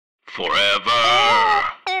Forever.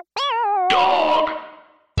 Dog.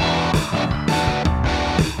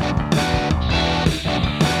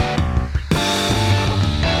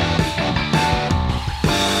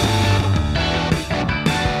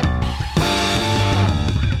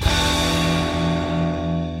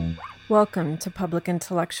 Welcome to Public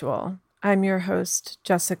Intellectual. I'm your host,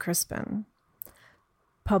 Jessa Crispin.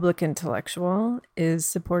 Public Intellectual is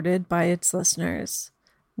supported by its listeners,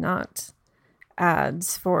 not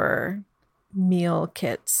ads for meal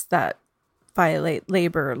kits that violate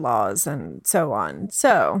labor laws and so on.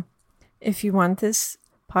 So, if you want this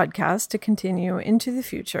podcast to continue into the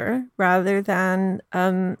future, rather than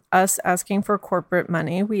us asking for corporate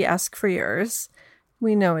money, we ask for yours.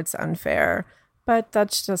 We know it's unfair, but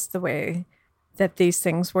that's just the way that these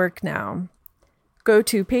things work now. Go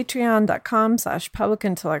to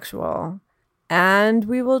patreon.com/publicintellectual, and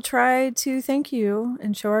we will try to thank you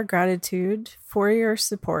and show our gratitude for your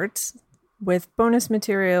support with bonus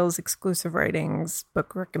materials, exclusive writings,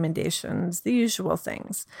 book recommendations, the usual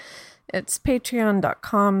things. It's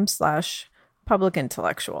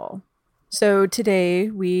patreon.com/publicintellectual. So today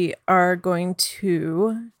we are going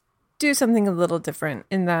to do something a little different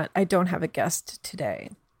in that I don't have a guest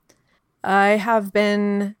today. I have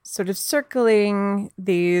been sort of circling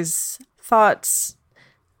these thoughts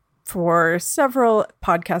for several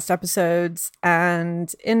podcast episodes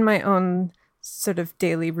and in my own sort of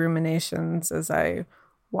daily ruminations as I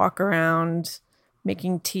walk around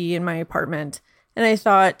making tea in my apartment. And I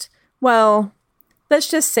thought, well, let's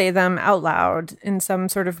just say them out loud in some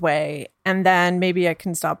sort of way. And then maybe I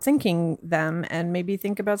can stop thinking them and maybe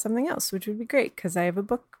think about something else, which would be great because I have a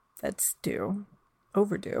book that's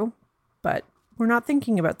overdue. But we're not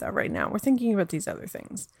thinking about that right now. We're thinking about these other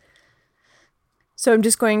things. So I'm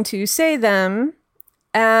just going to say them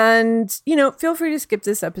and, feel free to skip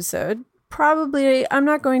this episode. Probably, I'm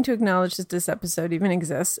not going to acknowledge that this episode even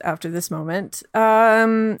exists after this moment.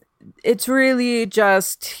 It's really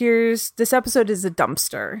just, this episode is a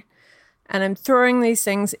dumpster. And I'm throwing these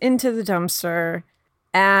things into the dumpster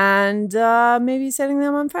and maybe setting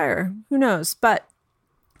them on fire. Who knows? But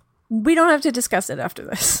we don't have to discuss it after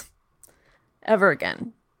this ever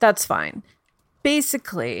again. That's fine.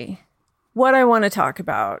 Basically, what I want to talk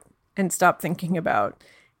about and stop thinking about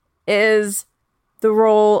is the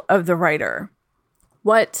role of the writer.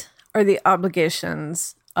 What are the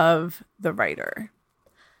obligations of the writer?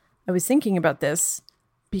 I was thinking about this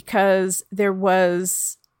because I've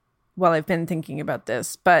been thinking about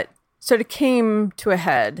this, but sort of came to a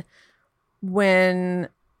head when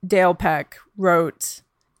Dale Peck wrote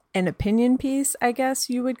an opinion piece, I guess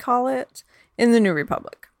you would call it, in the New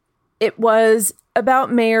Republic. It was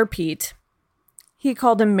about Mayor Pete. He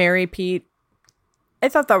called him Mary Pete. I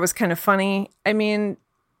thought that was kind of funny. I mean,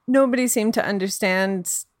 nobody seemed to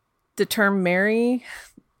understand the term Mary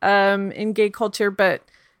in gay culture, but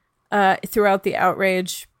throughout the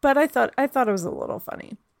outrage. But I thought it was a little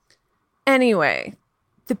funny. Anyway,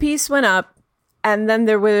 the piece went up, and then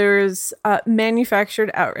there was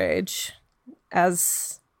manufactured outrage,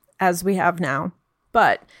 as we have now.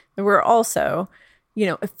 But there were also,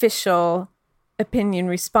 official opinion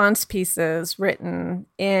response pieces written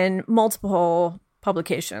in multiple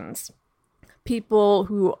publications. People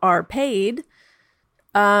who are paid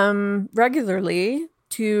regularly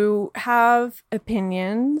to have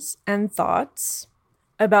opinions and thoughts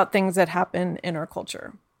about things that happen in our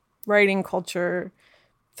culture. Writing culture,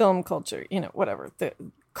 film culture, whatever, the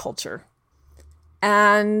culture.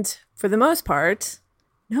 And for the most part,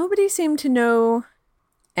 nobody seemed to know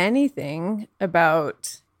anything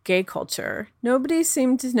about gay culture. Nobody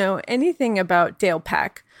seemed to know anything about Dale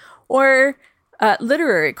Peck or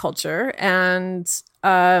literary culture and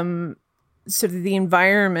sort of the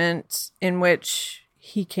environment in which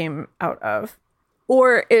he came out of.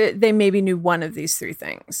 Or they maybe knew one of these three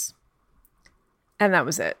things. And that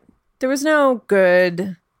was it. There was no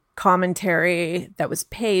good commentary that was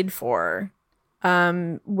paid for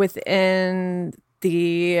within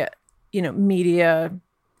the, media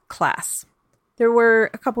class. There were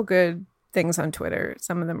a couple good things on Twitter.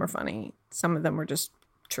 Some of them were funny. Some of them were just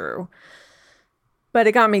true. But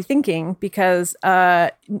it got me thinking because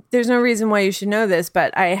there's no reason why you should know this,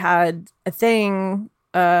 but I had an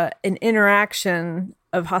interaction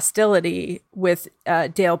of hostility with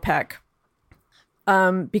Dale Peck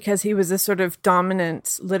because he was a sort of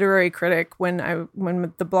dominant literary critic when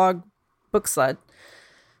the blog Book Slut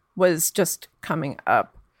was just coming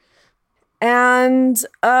up. And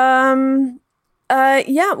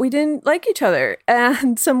Yeah, we didn't like each other,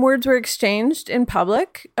 and some words were exchanged in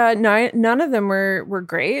public. None of them were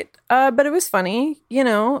great, but it was funny,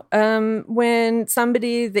 when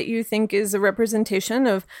somebody that you think is a representation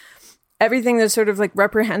of everything that's sort of like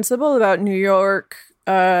reprehensible about New York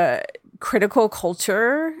critical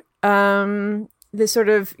culture, this sort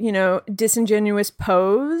of, disingenuous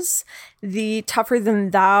pose, the tougher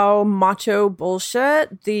than thou macho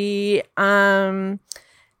bullshit, the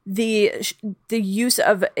use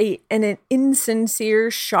of an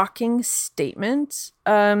insincere, shocking statement,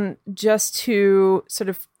 just to sort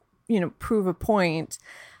of, prove a point.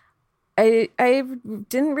 I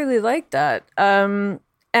didn't really like that.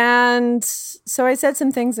 And so I said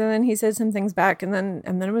some things, and then he said some things back, and then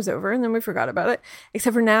it was over, and then we forgot about it.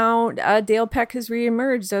 Except for now, Dale Peck has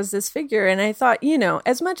reemerged as this figure, and I thought,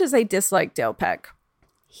 as much as I dislike Dale Peck,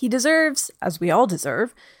 he deserves, as we all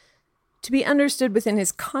deserve, to be understood within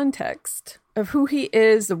his context of who he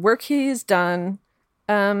is, the work he has done,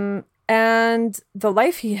 and the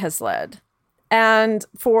life he has led. And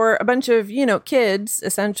for a bunch of, kids,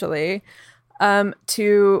 essentially,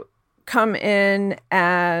 to come in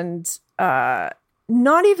and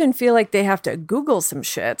not even feel like they have to Google some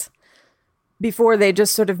shit before they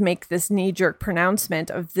just sort of make this knee-jerk pronouncement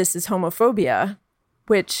of this is homophobia,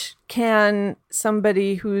 which can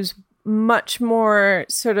somebody who's much more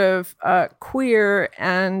sort of queer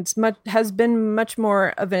and has been much more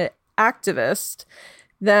of an activist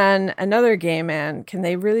than another gay man, can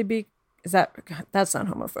they really be? That's not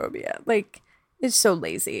homophobia. Like, it's so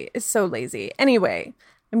lazy. It's so lazy. Anyway,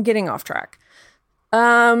 I'm getting off track.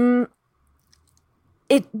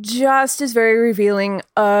 It just is very revealing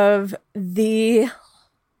of the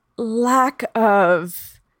lack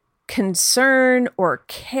of concern or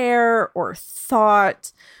care or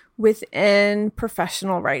thought within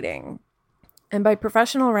professional writing. And by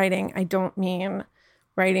professional writing, I don't mean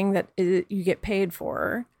writing that you get paid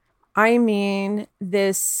for. I mean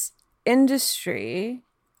this industry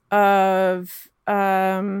of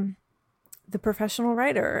the professional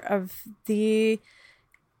writer, of the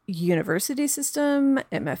university system,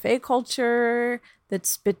 MFA culture that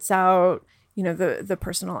spits out, the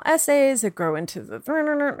personal essays that grow into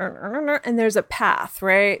and there's a path,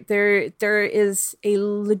 right? There is a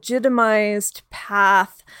legitimized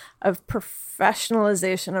path of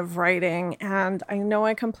professionalization of writing. And I know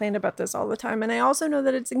I complain about this all the time. And I also know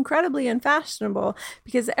that it's incredibly unfashionable,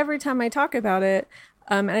 because every time I talk about it,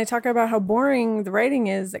 and I talk about how boring the writing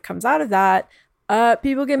is that comes out of that,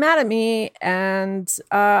 people get mad at me, and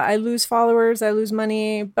I lose followers, I lose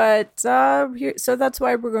money. But so that's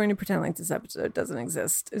why we're going to pretend like this episode doesn't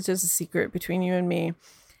exist. It's just a secret between you and me.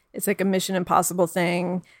 It's like a Mission Impossible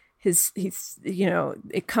thing. He's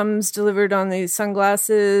it comes delivered on these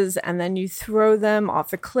sunglasses, and then you throw them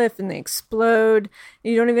off a cliff and they explode.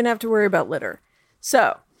 You don't even have to worry about litter.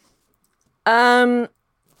 So,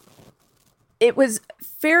 it was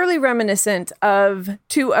fairly reminiscent of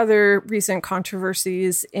two other recent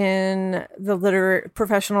controversies in the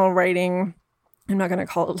professional writing. I'm not going to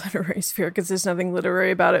call it literary sphere because there's nothing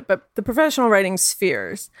literary about it, but the professional writing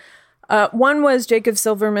spheres. One was Jacob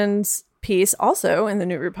Silverman's piece, also in the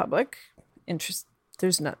New Republic.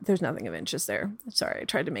 There's nothing of interest there. Sorry, I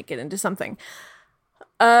tried to make it into something.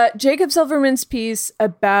 Jacob Silverman's piece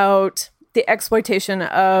about the exploitation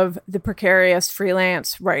of the precarious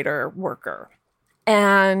freelance writer worker,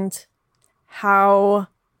 and how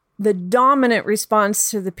the dominant response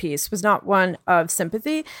to the piece was not one of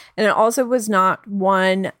sympathy, and it also was not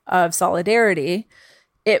one of solidarity.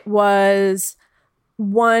 It was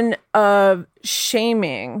one of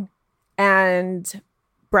shaming and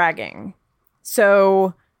bragging.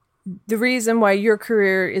 So the reason why your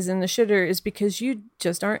career is in the shitter is because you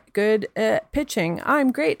just aren't good at pitching.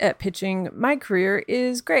 I'm great at pitching. My career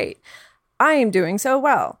is great. I am doing so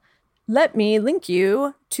well. Let me link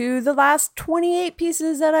you to the last 28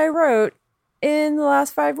 pieces that I wrote in the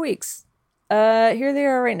last 5 weeks. Here they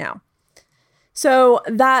are right now. So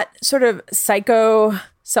that sort of psycho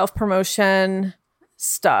self-promotion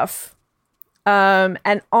stuff,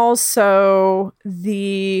 and also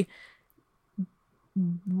the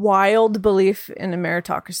wild belief in a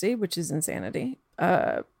meritocracy, which is insanity.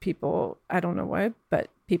 People, I don't know why, but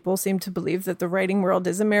people seem to believe that the writing world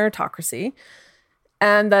is a meritocracy,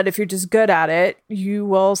 and that if you're just good at it, you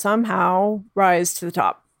will somehow rise to the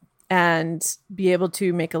top and be able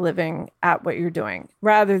to make a living at what you're doing,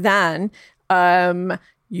 rather than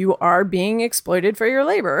you are being exploited for your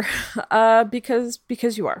labor because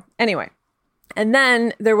you are. Anyway. And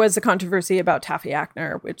then there was a controversy about Taffy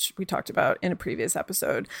Ackner, which we talked about in a previous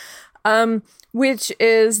episode. Which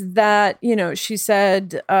is that, she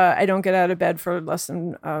said, I don't get out of bed for less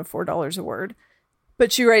than $4 a word.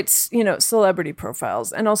 But she writes, celebrity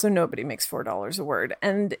profiles, and also nobody makes $4 a word.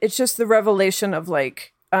 And it's just the revelation of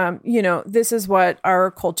like, this is what our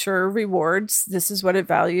culture rewards. This is what it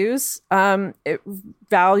values. It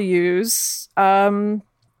values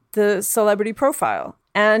the celebrity profile.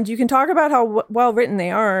 And you can talk about how well written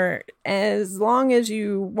they are as long as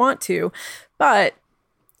you want to. But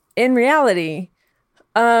in reality,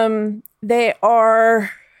 they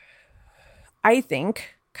are, I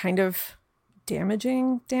think, kind of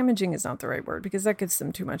damaging. Damaging is not the right word because that gives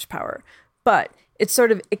them too much power. But it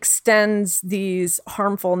sort of extends these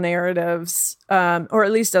harmful narratives, or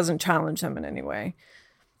at least doesn't challenge them in any way,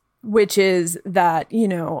 which is that,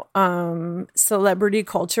 celebrity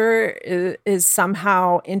culture is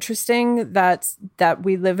somehow interesting, that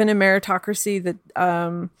we live in a meritocracy, that,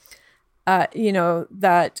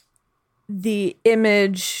 that the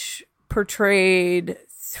image portrayed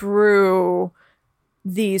through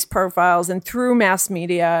these profiles and through mass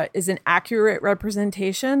media is an accurate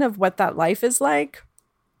representation of what that life is like,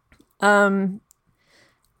 of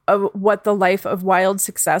what the life of wild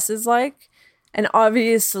success is like. And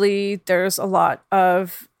obviously there's a lot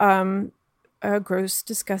of gross,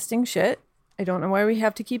 disgusting shit. I don't know why we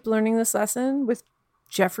have to keep learning this lesson with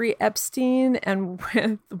Jeffrey Epstein and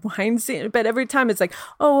with Weinstein, but every time it's like,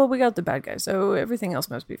 oh, well, we got the bad guy, so everything else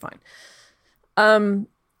must be fine.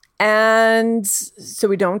 And so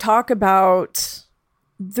we don't talk about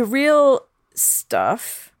the real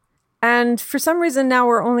stuff. And for some reason now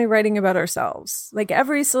we're only writing about ourselves. Like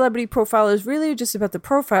every celebrity profile is really just about the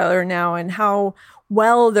profiler now and how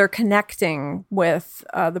well they're connecting with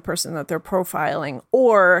the person that they're profiling,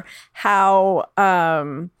 or how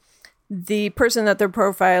the person that they're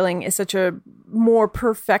profiling is such a more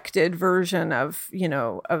perfected version of,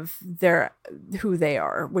 of their, who they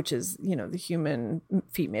are, which is, the human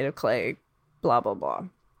feet made of clay, blah, blah, blah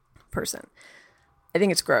person. I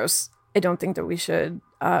think it's gross. I don't think that we should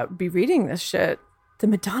be reading this shit. The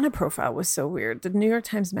Madonna profile was so weird. The New York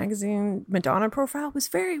Times Magazine Madonna profile was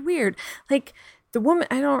very weird. Like the woman,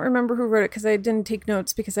 I don't remember who wrote it because I didn't take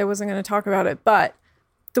notes because I wasn't going to talk about it, but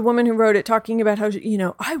the woman who wrote it talking about how,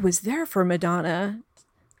 I was there for Madonna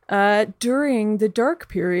during the dark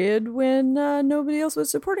period when nobody else was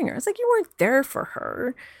supporting her. It's like, you weren't there for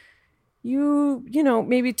her. You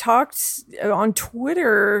maybe talked on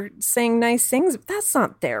Twitter saying nice things, but that's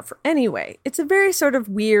not there for anyway. It's a very sort of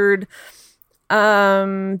weird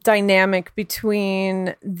dynamic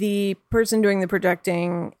between the person doing the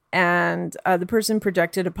projecting and the person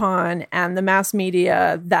projected upon and the mass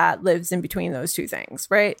media that lives in between those two things,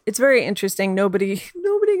 right? It's very interesting. Nobody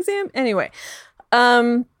anyway.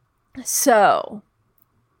 So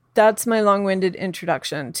that's my long-winded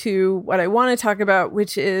introduction to what I want to talk about,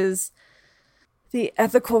 which is the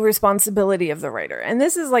ethical responsibility of the writer. And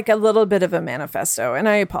this is like a little bit of a manifesto, and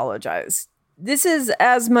I apologize. This is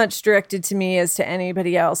as much directed to me as to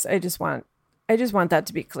anybody else. I just want that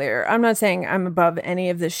to be clear. I'm not saying I'm above any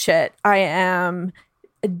of this shit. I am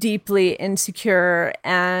deeply insecure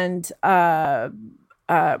and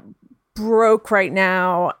broke right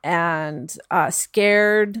now, and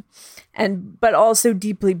scared, but also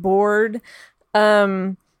deeply bored.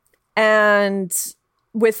 And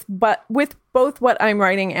with both what I'm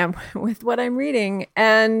writing and with what I'm reading,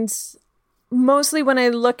 and mostly when I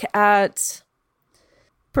look at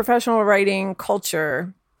professional writing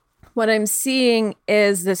culture, what I'm seeing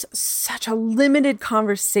is this such a limited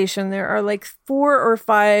conversation. There are like 4 or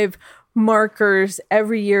 5 markers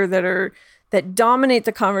every year that dominate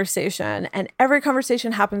the conversation, and every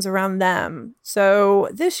conversation happens around them. So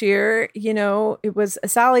this year, it was a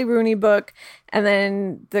Sally Rooney book and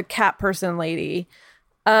then the cat person lady.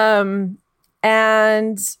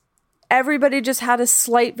 And everybody just had a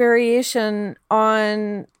slight variation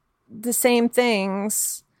on the same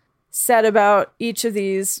things said about each of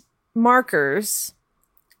these markers.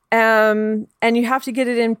 And you have to get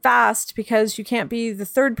it in fast because you can't be the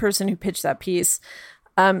third person who pitched that piece.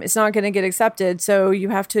 It's not going to get accepted. So you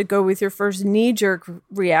have to go with your first knee-jerk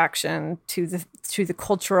reaction to the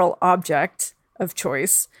cultural object of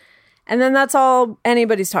choice. And then that's all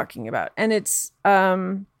anybody's talking about. And it's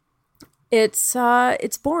boring.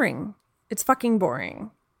 It's fucking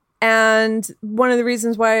boring. And one of the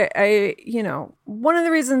reasons why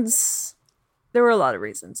there were a lot of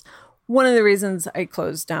reasons. One of the reasons I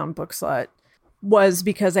closed down Bookslut was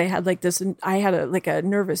because I had a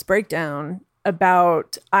nervous breakdown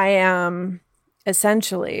about, I am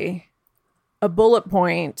essentially a bullet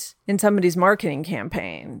point in somebody's marketing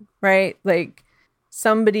campaign, right? Like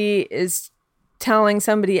somebody is telling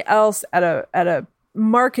somebody else at a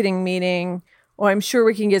marketing meeting, oh, I'm sure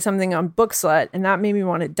we can get something on Bookslut, and that made me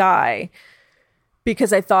want to die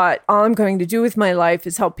because I thought all I'm going to do with my life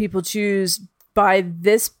is help people choose buy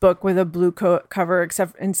this book with a blue cover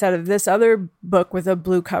instead of this other book with a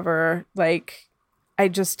blue cover. Like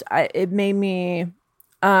it made me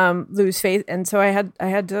lose faith, and so I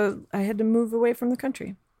had to move away from the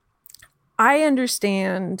country. I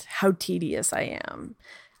understand how tedious I am.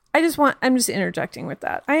 I'm just interjecting with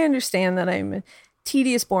that. I understand that I'm a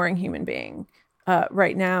tedious, boring human being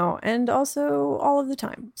right now, and also all of the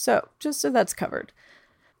time. So just so that's covered.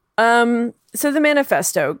 So the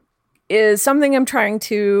manifesto is something I'm trying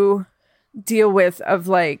to deal with of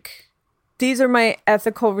like, these are my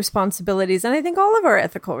ethical responsibilities. And I think all of our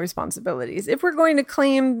ethical responsibilities, if we're going to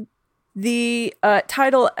claim the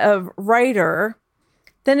title of writer,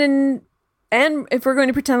 and if we're going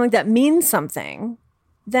to pretend like that means something,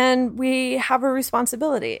 then we have a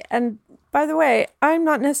responsibility. And by the way, I'm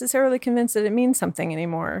not necessarily convinced that it means something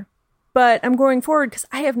anymore, but I'm going forward because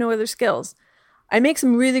I have no other skills. I make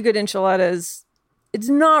some really good enchiladas. It's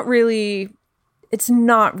not really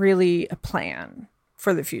a plan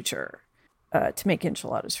for the future to make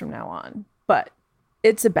enchiladas from now on, but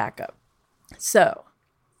it's a backup. So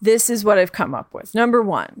this is what I've come up with. Number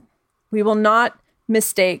one, we will not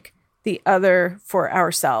mistake the other for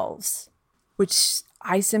ourselves, which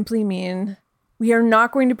I simply mean we are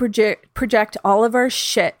not going to project all of our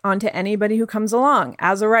shit onto anybody who comes along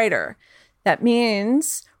as a writer. That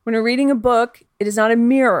means when we're reading a book, it is not a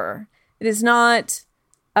mirror. It is not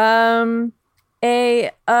a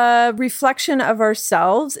reflection of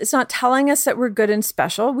ourselves. It's not telling us that we're good and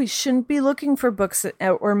special. We shouldn't be looking for books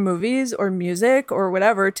or movies or music or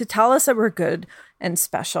whatever to tell us that we're good and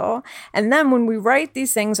special. And then when we write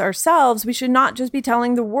these things ourselves, we should not just be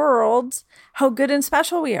telling the world how good and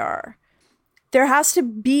special we are. There has to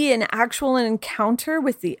be an actual encounter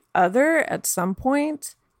with the other at some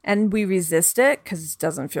point, and we resist it because it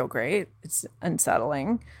doesn't feel great. It's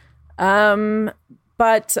unsettling.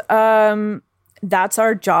 But that's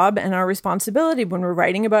our job and our responsibility when we're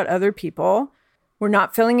writing about other people. We're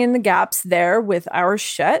not filling in the gaps there with our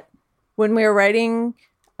shit. When we're writing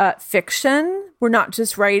fiction, we're not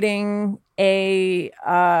just writing a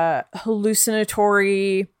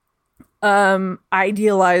hallucinatory,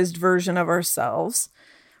 idealized version of ourselves.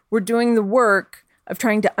 We're doing the work of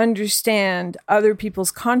trying to understand other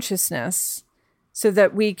people's consciousness so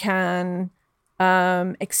that we can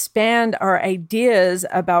expand our ideas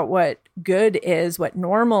about what good is, what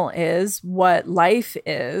normal is, what life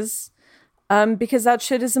is, because that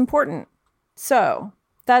shit is important. So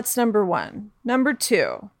that's number one. Number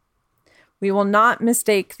two, we will not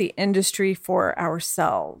mistake the industry for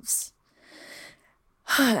ourselves.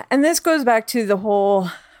 And this goes back to the whole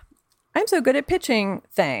I'm so good at pitching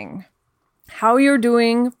thing. How you're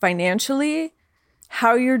doing financially,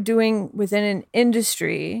 how you're doing within an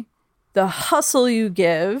industry, the hustle you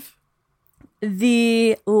give,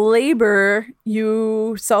 the labor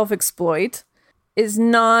you self-exploit is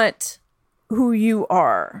not who you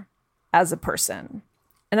are as a person.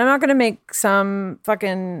 And I'm not going to make some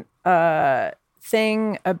fucking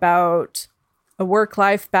thing about a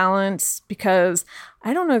work-life balance because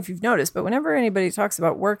I don't know if you've noticed, but whenever anybody talks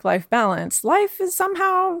about work-life balance, life is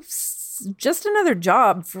somehow just another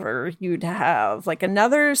job for you to have, like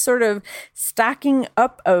another sort of stacking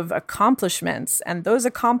up of accomplishments. And those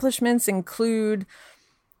accomplishments include,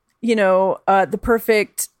 the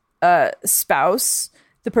perfect spouse,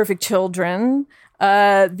 the perfect children,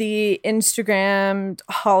 the Instagrammed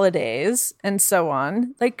holidays, and so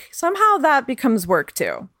on. Like somehow that becomes work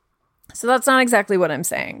too. So that's not exactly what I'm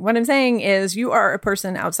saying. What I'm saying is you are a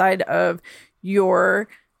person outside of your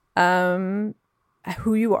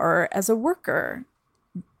who you are as a worker.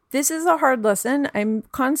 This is a hard lesson. I'm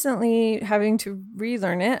constantly having to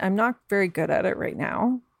relearn it. I'm not very good at it right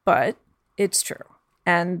now, but it's true.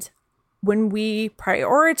 And when we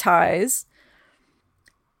prioritize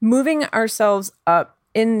moving ourselves up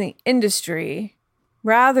in the industry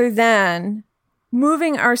rather than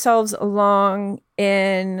moving ourselves along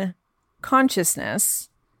in consciousness,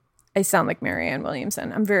 I sound like Marianne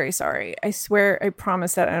Williamson. I'm very sorry. I swear, I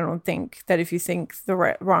promise that I don't think that if you think the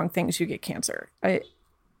wrong things, you get cancer.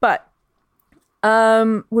 But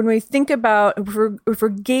when we think about, if we're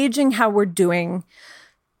gauging how we're doing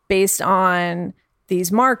based on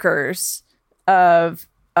these markers of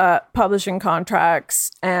publishing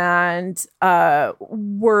contracts and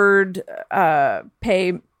word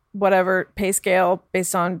pay scale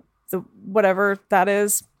based on the whatever that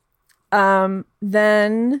is,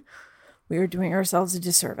 then we are doing ourselves a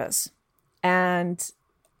disservice. And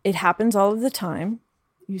It happens all of the time.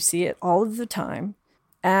 You see it all of the time.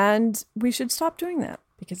 And we should stop doing that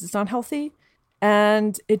because it's not healthy.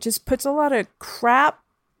 And it just puts a lot of crap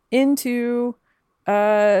into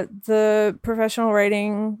the professional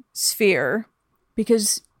writing sphere,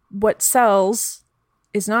 because what sells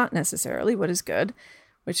is not necessarily what is good,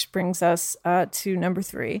 which brings us to number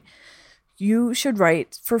 3. You should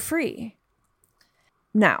write for free.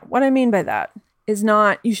 Now, what I mean by that is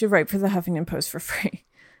not you should write for the Huffington Post for free.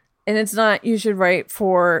 And it's not you should write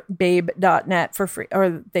for babe.net for free,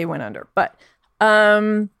 or they went under. But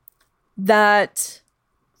that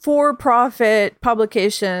for-profit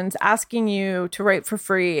publications asking you to write for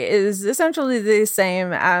free is essentially the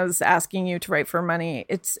same as asking you to write for money.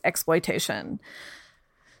 It's exploitation.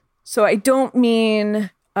 So I don't mean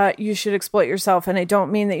you should exploit yourself, and I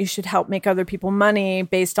don't mean that you should help make other people money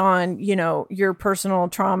based on, you know, your personal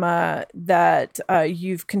trauma that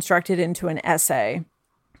you've constructed into an essay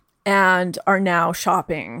and are now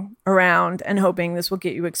shopping around and hoping this will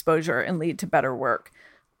get you exposure and lead to better work.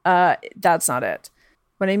 That's not it.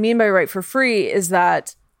 What I mean by write for free is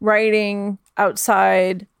that writing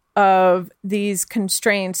outside of these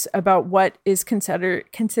constraints about what is considered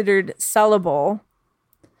sellable,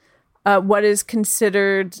 what is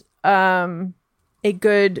considered a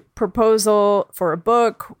good proposal for a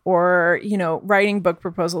book, or, you know, writing book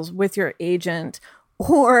proposals with your agent,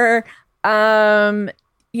 or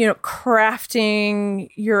you know, crafting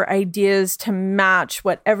your ideas to match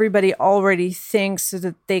what everybody already thinks so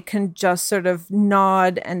that they can just sort of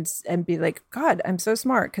nod and be like, God, I'm so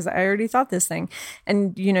smart because I already thought this thing.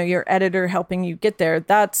 And, you know, your editor helping you get there,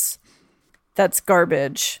 that's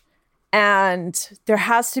garbage. And there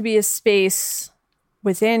has to be a space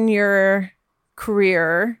within your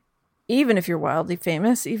career, even if you're wildly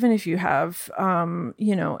famous, even if you have,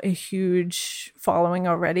 you know, a huge following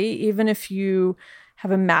already, even if you have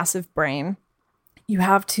a massive brain, you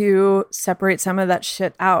have to separate some of that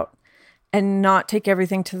shit out and not take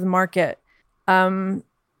everything to the market.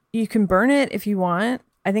 You can burn it if you want.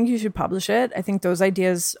 I think you should publish it. I think those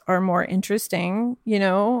ideas are more interesting. You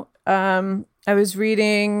know, I was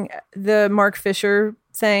reading the Mark Fisher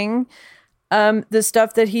thing. The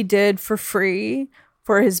stuff that he did for free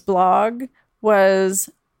for his blog was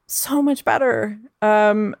so much better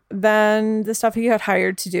than the stuff he got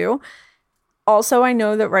hired to do. Also, I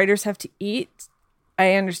know that writers have to eat.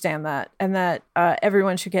 I understand that, and that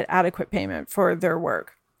everyone should get adequate payment for their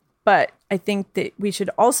work. But I think that we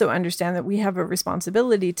should also understand that we have a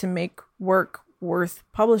responsibility to make work worth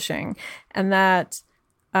publishing, and that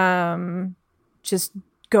just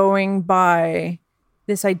going by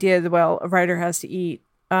this idea that, well, a writer has to eat,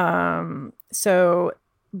 so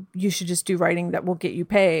you should just do writing that will get you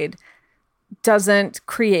paid, doesn't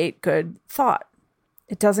create good thought.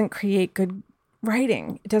 It doesn't create good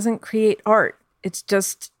writing. It doesn't create art. It's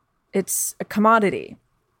a commodity.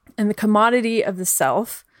 And the commodity of the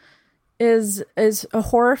self is a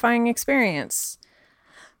horrifying experience.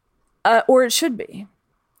 Or it should be.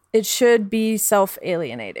 It should be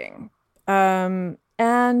self-alienating. And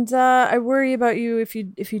I worry about you if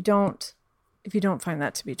you don't find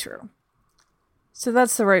that to be true. So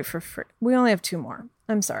that's the right for free. We only have 2 more.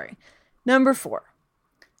 I'm sorry. Number 4.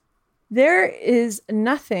 There is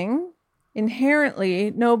nothing inherently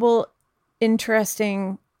noble,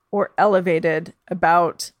 interesting, or elevated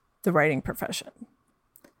about the writing profession.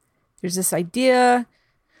 There's this idea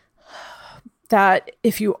that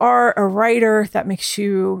if you are a writer, that makes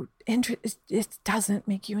you it doesn't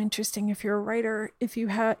make you interesting if you're a writer. If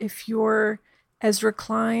you're Ezra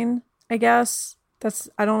Klein, I guess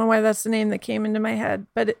I don't know why that's the name that came into my head,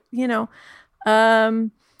 but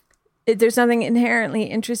there's nothing inherently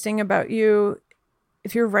interesting about you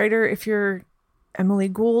if you're a writer. If you're Emily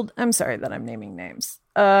Gould, I'm sorry that I'm naming names,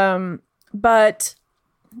 but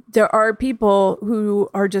there are people who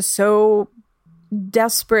are just so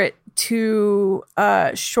desperate to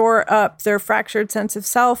shore up their fractured sense of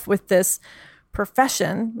self with this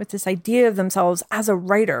profession, with this idea of themselves as a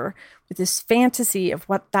writer, with this fantasy of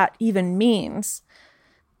what that even means,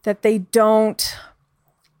 that they don't.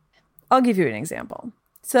 I'll give you an example.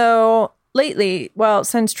 So lately, well,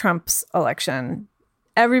 since Trump's election,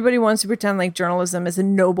 everybody wants to pretend like journalism is a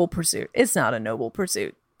noble pursuit. It's not a noble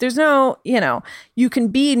pursuit. There's no, you can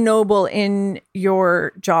be noble in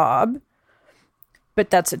your job, but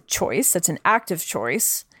that's a choice. That's an active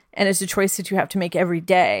choice. And it's a choice that you have to make every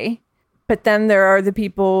day. But then there are the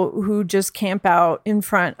people who just camp out in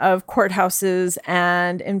front of courthouses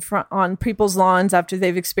and in front on people's lawns after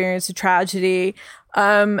they've experienced a tragedy,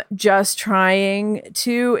 just trying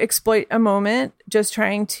to exploit a moment, just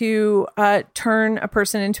trying to turn a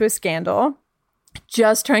person into a scandal,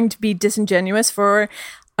 just trying to be disingenuous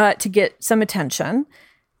to get some attention.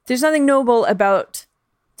 There's nothing noble about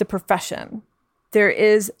the profession. There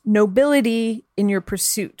is nobility in your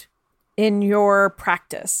pursuit, in your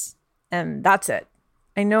practice, and that's it.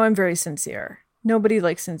 I know I'm very sincere. Nobody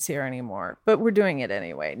likes sincere anymore, but we're doing it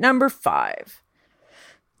anyway. Number 5.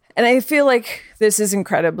 And I feel like this is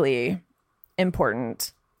incredibly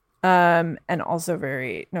important, and also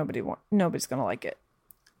nobody's going to like it.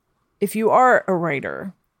 If you are a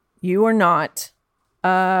writer, you are not,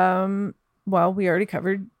 well, we already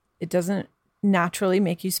covered, it doesn't naturally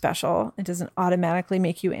make you special. It doesn't automatically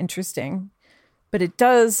make you interesting, but it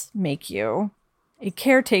does make you a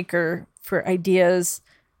caretaker for ideas,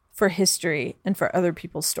 for history, and for other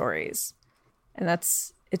people's stories. And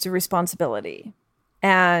it's a responsibility,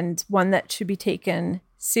 and one that should be taken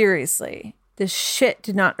seriously. This shit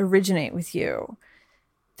did not originate with you.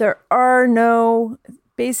 There are no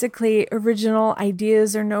basically original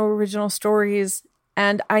ideas or no original stories.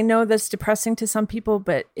 And I know that's depressing to some people,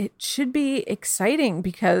 but it should be exciting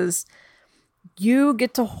because you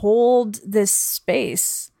get to hold this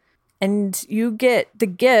space and you get the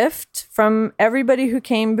gift from everybody who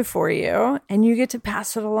came before you and you get to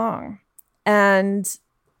pass it along. And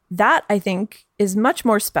that, I think, is much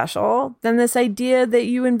more special than this idea that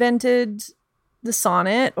you invented the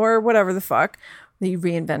sonnet or whatever the fuck, that you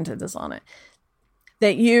reinvented the sonnet,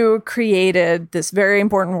 that you created this very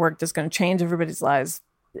important work that's going to change everybody's lives.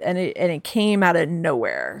 And it came out of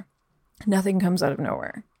nowhere. Nothing comes out of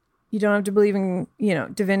nowhere. You don't have to believe in,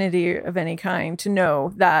 divinity of any kind to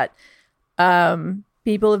know that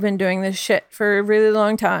people have been doing this shit for a really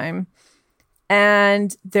long time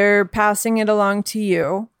and they're passing it along to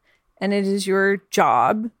you. And it is your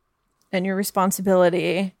job and your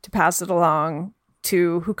responsibility to pass it along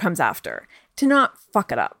to who comes after, to not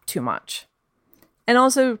fuck it up too much. And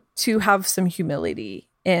also to have some humility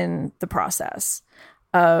in the process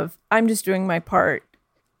of, I'm just doing my part.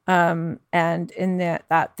 And in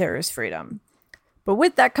that there is freedom. But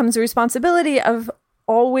with that comes the responsibility of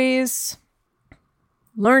always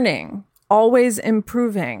learning, always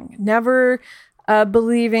improving, never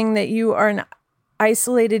believing that you are an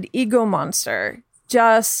isolated ego monster,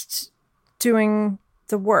 just doing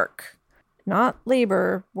the work, not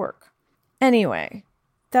labor work. Anyway,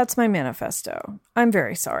 that's my manifesto. I'm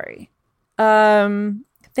very sorry.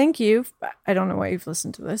 Thank you. I don't know why you've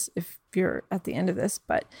listened to this if you're at the end of this,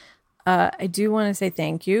 but I do want to say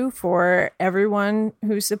thank you for everyone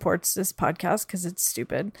who supports this podcast because it's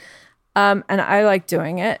stupid. And I like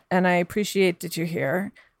doing it and I appreciate that you're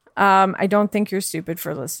here. I don't think you're stupid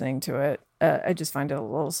for listening to it. I just find it a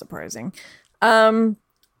little surprising.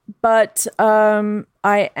 But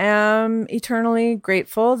I am eternally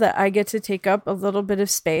grateful that I get to take up a little bit of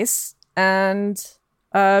space and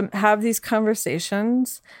have these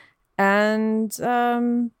conversations and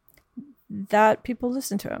that people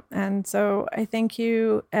listen to them. And so I thank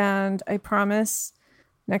you. And I promise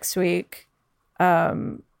next week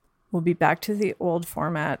we'll be back to the old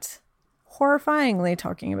format, horrifyingly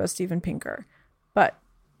talking about Steven Pinker. But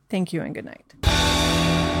thank you and good night.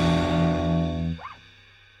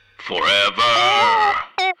 Forever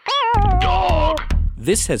Dog.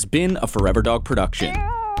 This has been a Forever Dog production.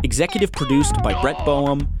 Executive produced by Brett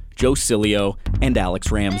Boehm, Joe Cilio, and Alex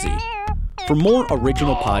Ramsey. For more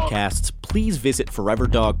original podcasts, please visit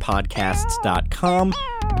foreverdogpodcasts.com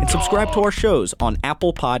and subscribe to our shows on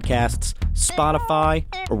Apple Podcasts, Spotify,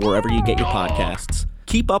 or wherever you get your podcasts.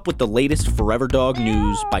 Keep up with the latest Forever Dog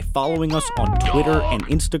news by following us on Twitter and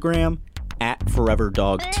Instagram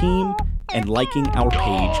 @ForeverDogTeam and liking our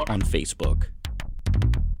page on Facebook.